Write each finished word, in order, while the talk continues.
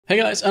Hey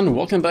guys, and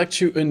welcome back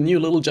to a new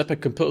little Jetpack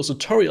Compose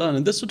tutorial. And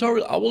in this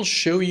tutorial I will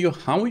show you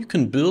how you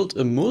can build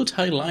a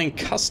multi-line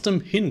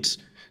custom hint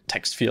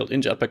text field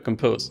in Jetpack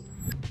Compose.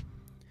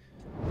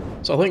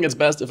 So I think it's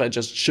best if I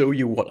just show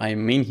you what I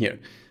mean here.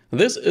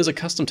 This is a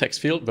custom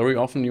text field. Very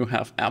often you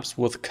have apps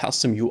with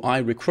custom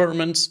UI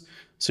requirements,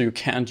 so you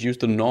can't use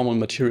the normal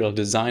material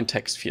design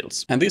text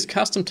fields. And these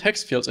custom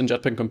text fields in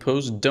Jetpack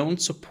Compose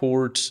don't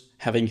support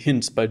having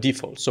hints by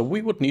default, so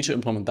we would need to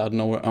implement that on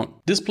our own.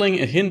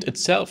 Displaying a hint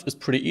itself is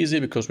pretty easy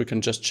because we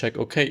can just check,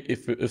 okay,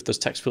 if this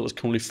text field is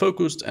currently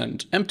focused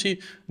and empty,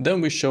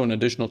 then we show an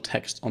additional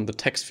text on the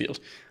text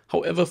field.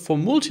 However, for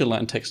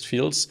multi-line text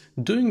fields,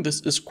 doing this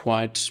is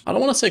quite, I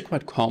don't want to say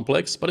quite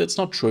complex, but it's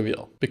not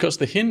trivial. Because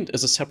the hint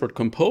is a separate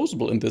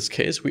composable in this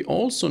case, we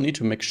also need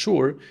to make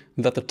sure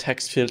that the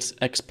text field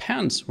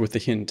expands with the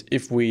hint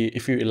if we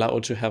allow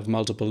it to have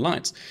multiple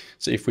lines.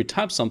 So if we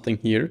type something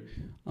here,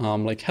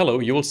 like hello,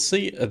 you will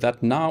see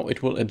that now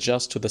it will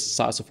adjust to the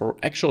size of our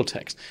actual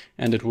text,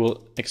 and it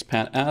will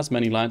expand as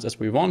many lines as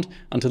we want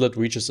until it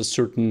reaches a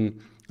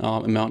certain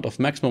amount of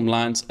maximum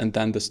lines, and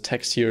then this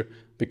text here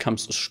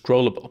becomes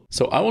scrollable.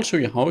 So I will show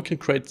you how we can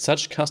create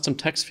such custom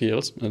text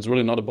fields. And it's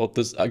really not about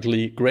this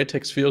ugly gray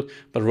text field,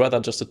 but rather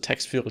just a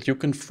text field you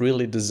can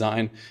freely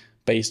design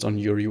based on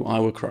your UI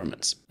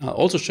requirements. I'll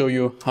also show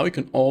you how you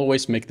can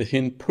always make the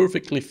hint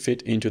perfectly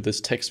fit into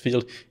this text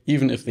field,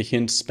 even if the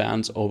hint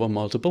spans over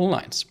multiple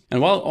lines. And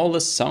while all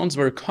this sounds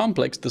very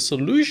complex, the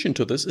solution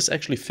to this is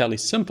actually fairly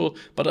simple,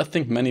 but I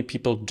think many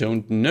people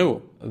don't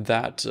know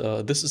that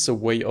this is a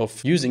way of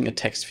using a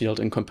text field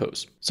in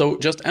Compose. So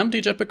just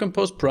empty Jetpack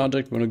Compose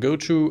project, we're gonna go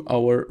to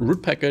our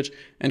root package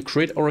and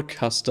create our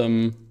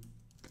custom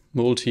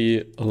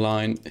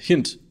multi-line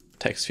hint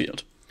text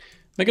field.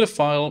 Make it a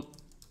file,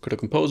 go to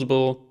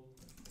composable,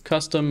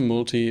 custom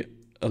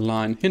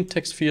multi-line hint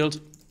text field.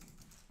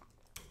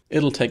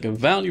 It'll take a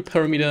value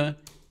parameter.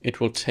 It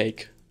will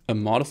take a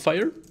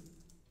modifier.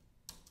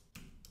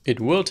 It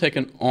will take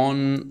an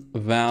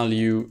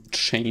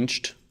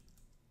onValueChanged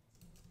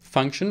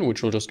function,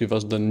 which will just give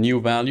us the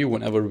new value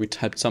whenever we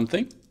typed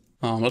something.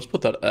 Let's put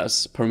that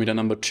as parameter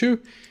number 2.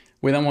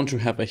 We then want to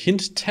have a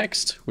hint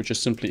text, which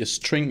is simply a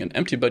string and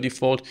empty by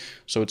default.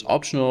 So it's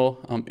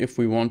optional if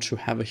we want to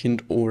have a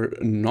hint or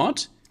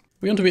not.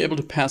 We want to be able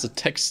to pass a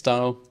text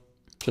style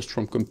just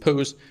from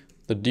Compose.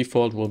 The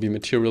default will be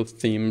material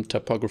theme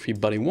typography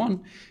body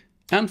 1.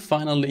 And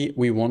finally,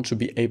 we want to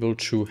be able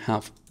to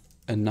have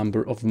a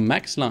number of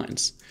max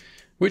lines,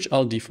 which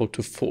I'll default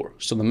to 4.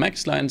 So the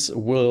max lines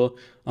will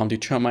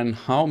determine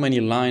how many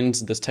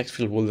lines this text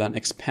field will then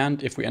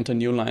expand if we enter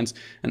new lines.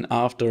 And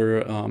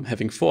after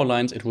having 4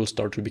 lines, it will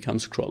start to become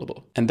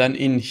scrollable. And then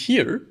in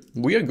here,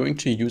 we are going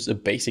to use a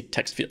basic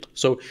text field.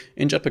 So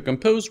in Jetpack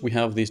Compose, we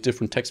have these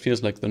different text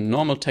fields like the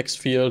normal text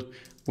field.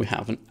 We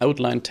have an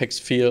outline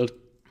text field,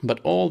 but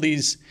all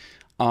these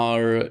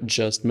are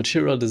just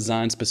material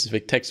design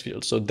specific text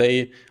fields. So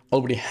they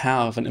already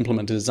have an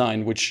implemented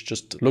design, which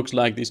just looks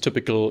like these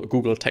typical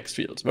Google text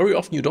fields. Very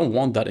often you don't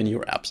want that in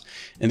your apps.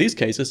 In these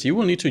cases, you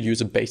will need to use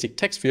a basic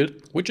text field,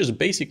 which is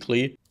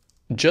basically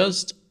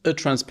just a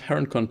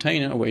transparent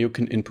container where you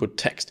can input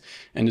text.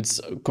 And it's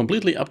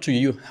completely up to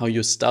you how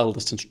you style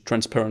this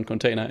transparent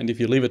container and if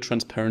you leave it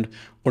transparent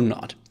or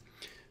not.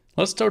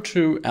 Let's start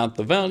to add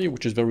the value,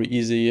 which is very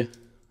easy,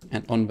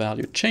 and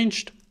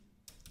onValueChanged.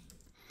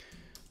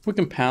 We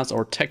can pass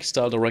our text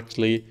style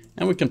directly,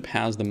 and we can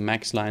pass the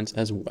max lines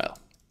as well.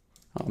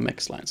 Our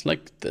max lines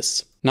like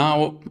this.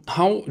 Now,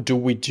 how do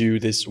we do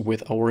this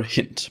with our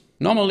hint?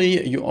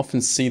 Normally, you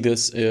often see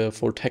this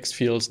for text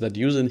fields that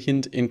use a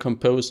hint in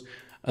Compose,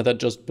 that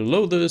just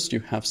below this, you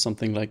have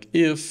something like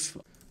if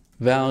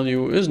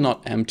value is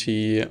not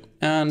empty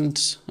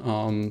and,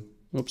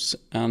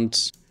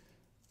 and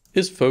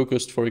is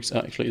focused,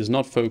 actually is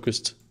not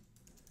focused,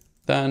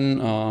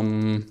 then,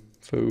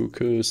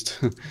 focused,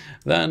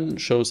 then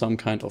show some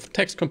kind of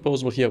text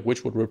composable here,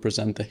 which would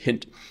represent the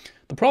hint.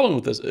 The problem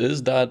with this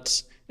is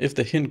that if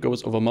the hint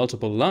goes over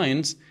multiple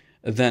lines,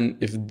 then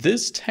if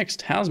this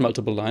text has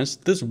multiple lines,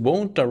 this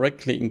won't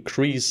directly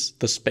increase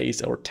the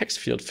space our text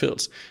field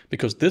fills,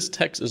 because this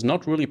text is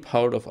not really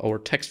part of our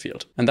text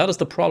field. And that is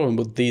the problem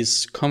with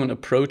these common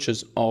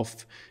approaches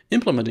of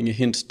implementing a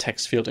hint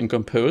text field in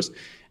Compose.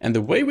 And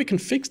the way we can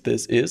fix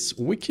this is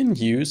we can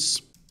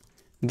use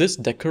this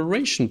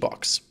decoration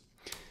box.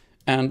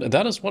 And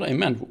that is what I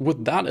meant.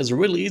 With that, it's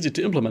really easy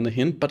to implement a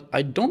hint, but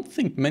I don't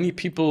think many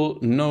people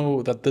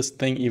know that this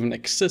thing even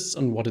exists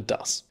and what it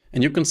does.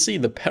 And you can see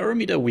the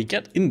parameter we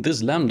get in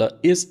this lambda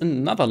is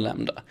another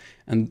lambda,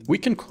 and we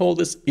can call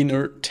this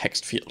inner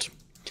text field.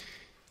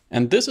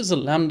 And this is a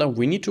lambda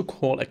we need to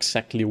call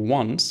exactly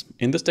once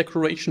in this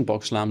decoration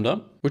box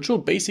lambda, which will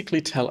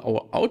basically tell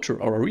our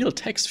outer, our real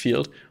text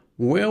field,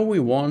 where we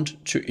want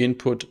to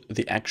input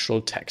the actual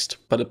text.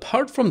 But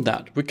apart from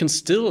that, we can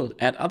still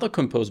add other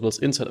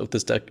composables inside of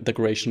this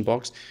decoration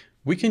box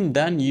we can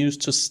then use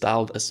to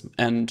style this.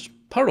 And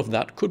part of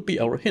that could be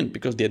our hint,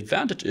 because the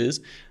advantage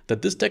is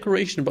that this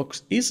decoration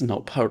box is now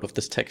part of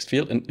this text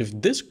field. And if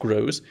this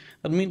grows,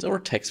 that means our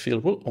text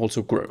field will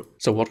also grow.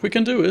 So what we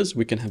can do is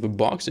we can have a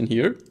box in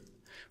here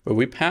where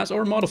we pass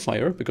our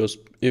modifier, because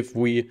if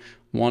we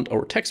want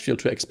our text field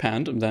to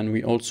expand, then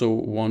we also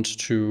want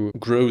to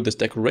grow this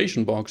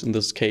decoration box in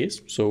this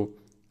case. So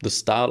the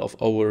style of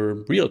our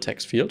real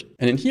text field.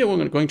 And in here,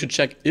 we're going to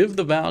check if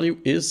the value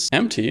is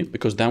empty,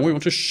 because then we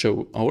want to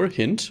show our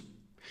hint.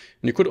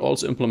 And you could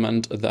also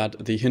implement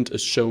that the hint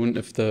is shown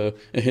if the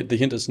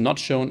hint is not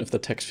shown if the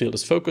text field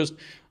is focused.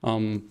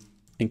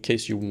 In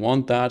case you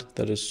want that,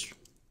 that is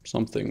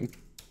something,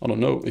 I don't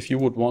know if you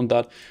would want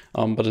that,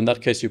 but in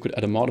that case, you could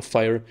add a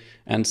modifier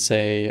and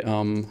say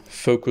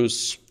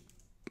focus,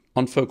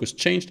 unfocused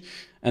changed.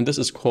 And this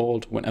is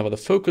called whenever the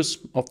focus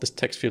of this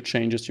text field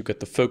changes, you get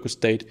the focus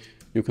state.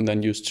 You can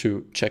then use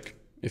to check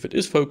if it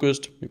is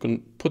focused. You can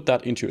put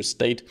that into your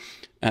state,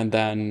 and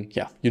then,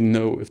 yeah, you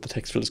know if the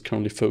text field is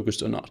currently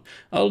focused or not.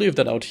 I'll leave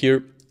that out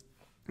here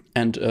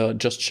and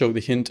just show the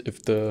hint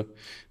if the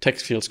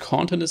text field's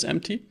content is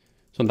empty.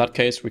 So in that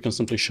case, we can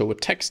simply show a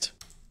text.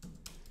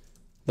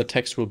 The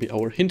text will be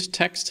our hint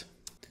text.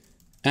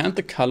 And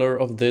the color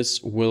of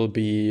this will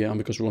be,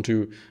 because we want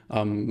to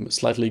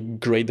slightly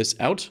gray this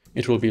out,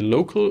 it will be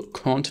local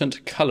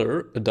content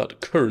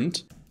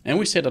color.current. And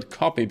we say that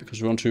copy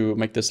because we want to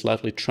make this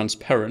slightly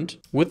transparent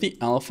with the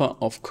alpha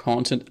of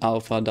content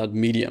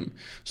alpha.medium.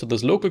 So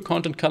this local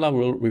content color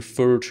will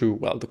refer to,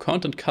 well, the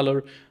content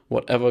color,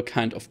 whatever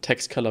kind of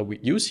text color we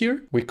use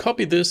here. We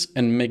copy this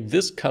and make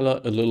this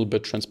color a little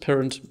bit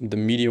transparent, the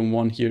medium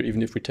one here,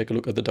 even if we take a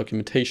look at the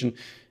documentation.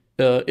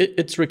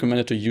 It's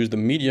recommended to use the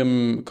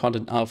medium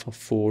content alpha,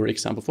 for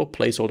example, for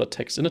placeholder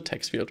text in a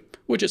text field,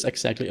 which is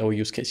exactly our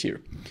use case here.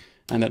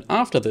 And then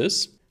after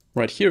this,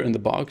 right here in the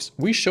box,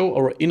 we show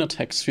our inner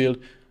text field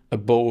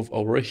above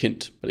our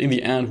hint. But in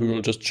the end, we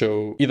will just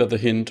show either the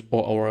hint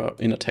or our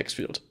inner text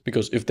field,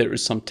 because if there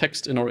is some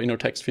text in our inner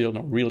text field,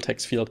 our real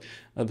text field,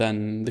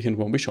 then the hint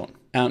won't be shown.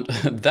 And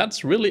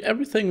that's really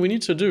everything we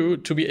need to do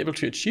to be able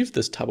to achieve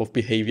this type of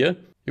behavior.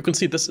 You can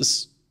see this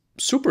is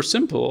super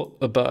simple,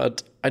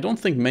 but I don't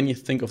think many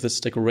think of this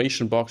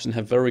decoration box and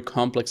have very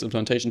complex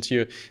implementations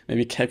here,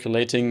 maybe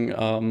calculating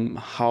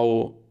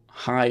how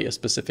high a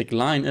specific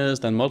line is,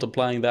 then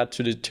multiplying that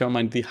to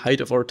determine the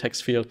height of our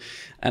text field.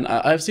 And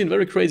I've seen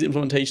very crazy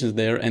implementations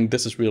there, and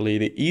this is really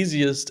the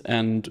easiest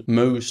and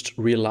most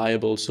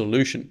reliable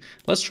solution.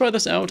 Let's try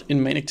this out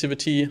in main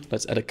activity.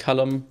 Let's add a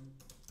column.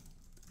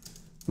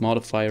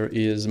 Modifier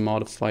is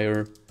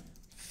modifier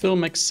fill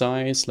max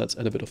size. Let's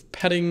add a bit of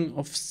padding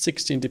of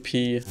 16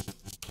 dp.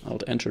 I'll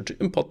enter to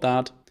import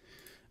that.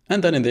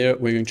 And then in there,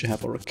 we're going to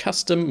have our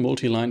custom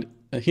multi-line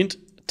hint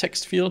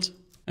text field.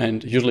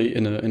 And usually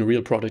in a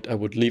real product, I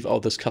would leave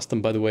out this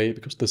custom, by the way,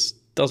 because this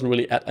doesn't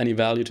really add any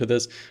value to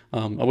this.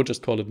 I would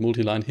just call it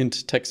multi-line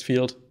hint text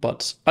field.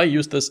 But I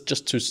use this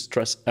just to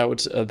stress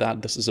out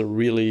that this is a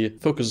really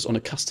focuses on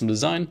a custom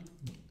design.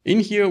 In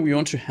here, we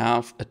want to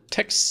have a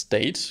text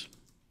state.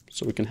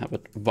 So we can have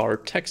it var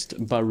text,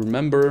 but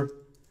remember,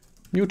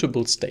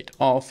 mutable state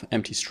of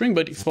empty string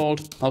by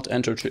default. I'll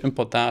enter to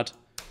import that.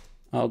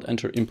 I'll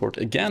enter import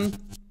again.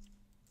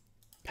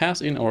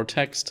 Pass in our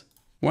text.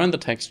 When the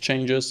text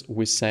changes,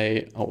 we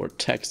say our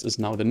text is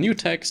now the new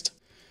text.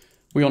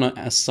 We want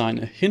to assign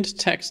a hint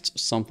text,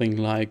 something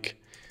like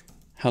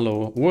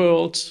hello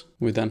world.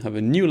 We then have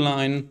a new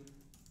line,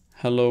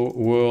 hello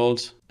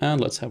world.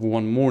 And let's have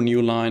one more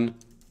new line,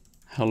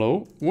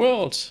 hello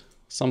world,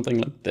 something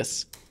like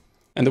this.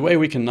 And the way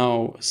we can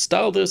now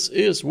style this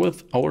is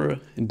with our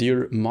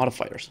dear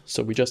modifiers.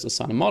 So we just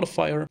assign a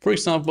modifier, for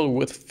example,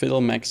 with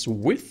fill max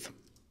width.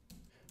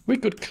 We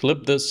could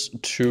clip this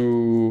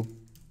to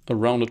a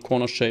rounded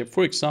corner shape,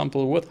 for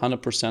example, with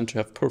 100% to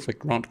have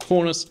perfect round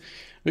corners.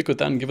 We could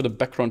then give it a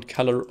background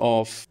color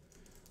of,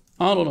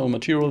 I don't know,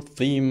 material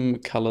theme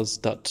colors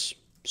dot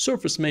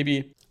surface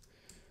maybe.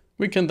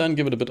 We can then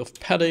give it a bit of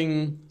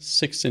padding,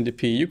 16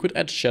 dp. You could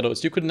add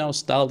shadows. You could now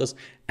style this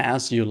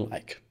as you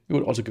like. You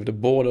would also give it a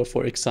border,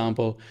 for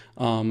example.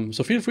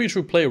 So feel free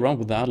to play around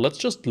with that. Let's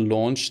just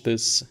launch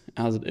this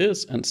as it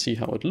is and see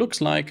how it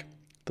looks like.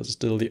 This is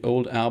still the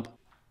old app.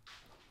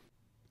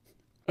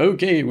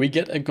 Okay, we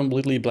get a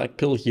completely black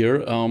pill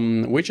here,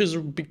 which is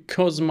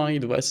because my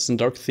device is in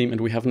dark theme and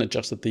we haven't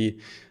adjusted the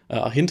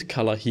hint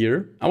color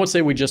here. I would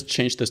say we just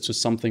change this to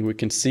something we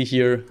can see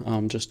here,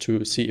 just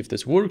to see if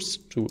this works,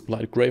 to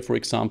light gray, for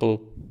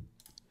example.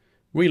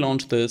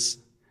 Relaunch this.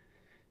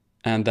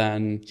 And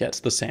then, yeah,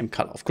 it's the same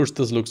color. Of course,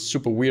 this looks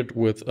super weird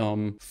with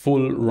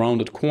full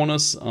rounded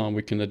corners.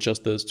 We can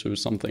adjust this to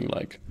something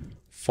like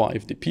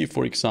 5 dp,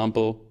 for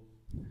example.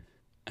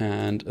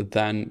 And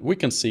then we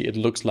can see it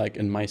looks like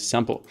in my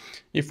sample.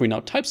 If we now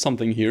type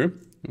something here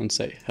and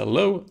say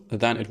hello,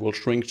 then it will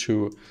shrink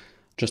to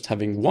just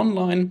having one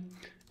line.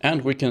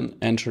 And we can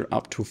enter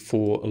up to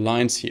 4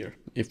 lines here.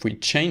 If we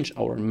change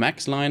our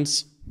max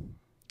lines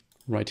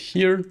right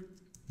here,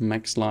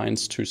 max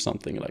lines to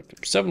something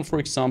like 7, for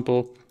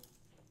example,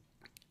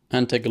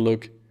 and take a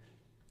look,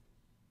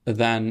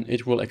 then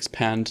it will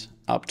expand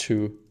up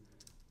to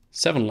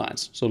 7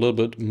 lines, so a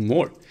little bit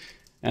more.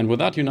 And with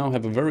that, you now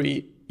have a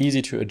very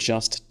easy to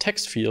adjust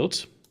text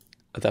field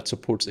that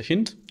supports a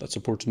hint, that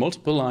supports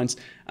multiple lines,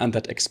 and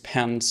that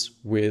expands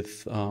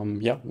with,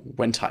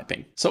 when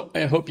typing. So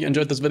I hope you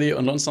enjoyed this video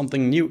and learned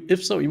something new.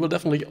 If so, you will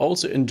definitely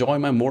also enjoy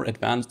my more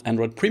advanced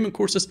Android premium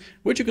courses,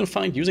 which you can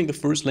find using the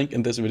first link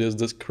in this video's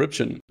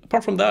description.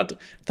 Apart from that,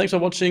 thanks for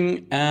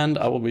watching, and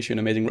I will wish you an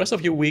amazing rest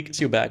of your week.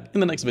 See you back in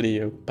the next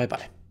video. Bye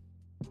bye.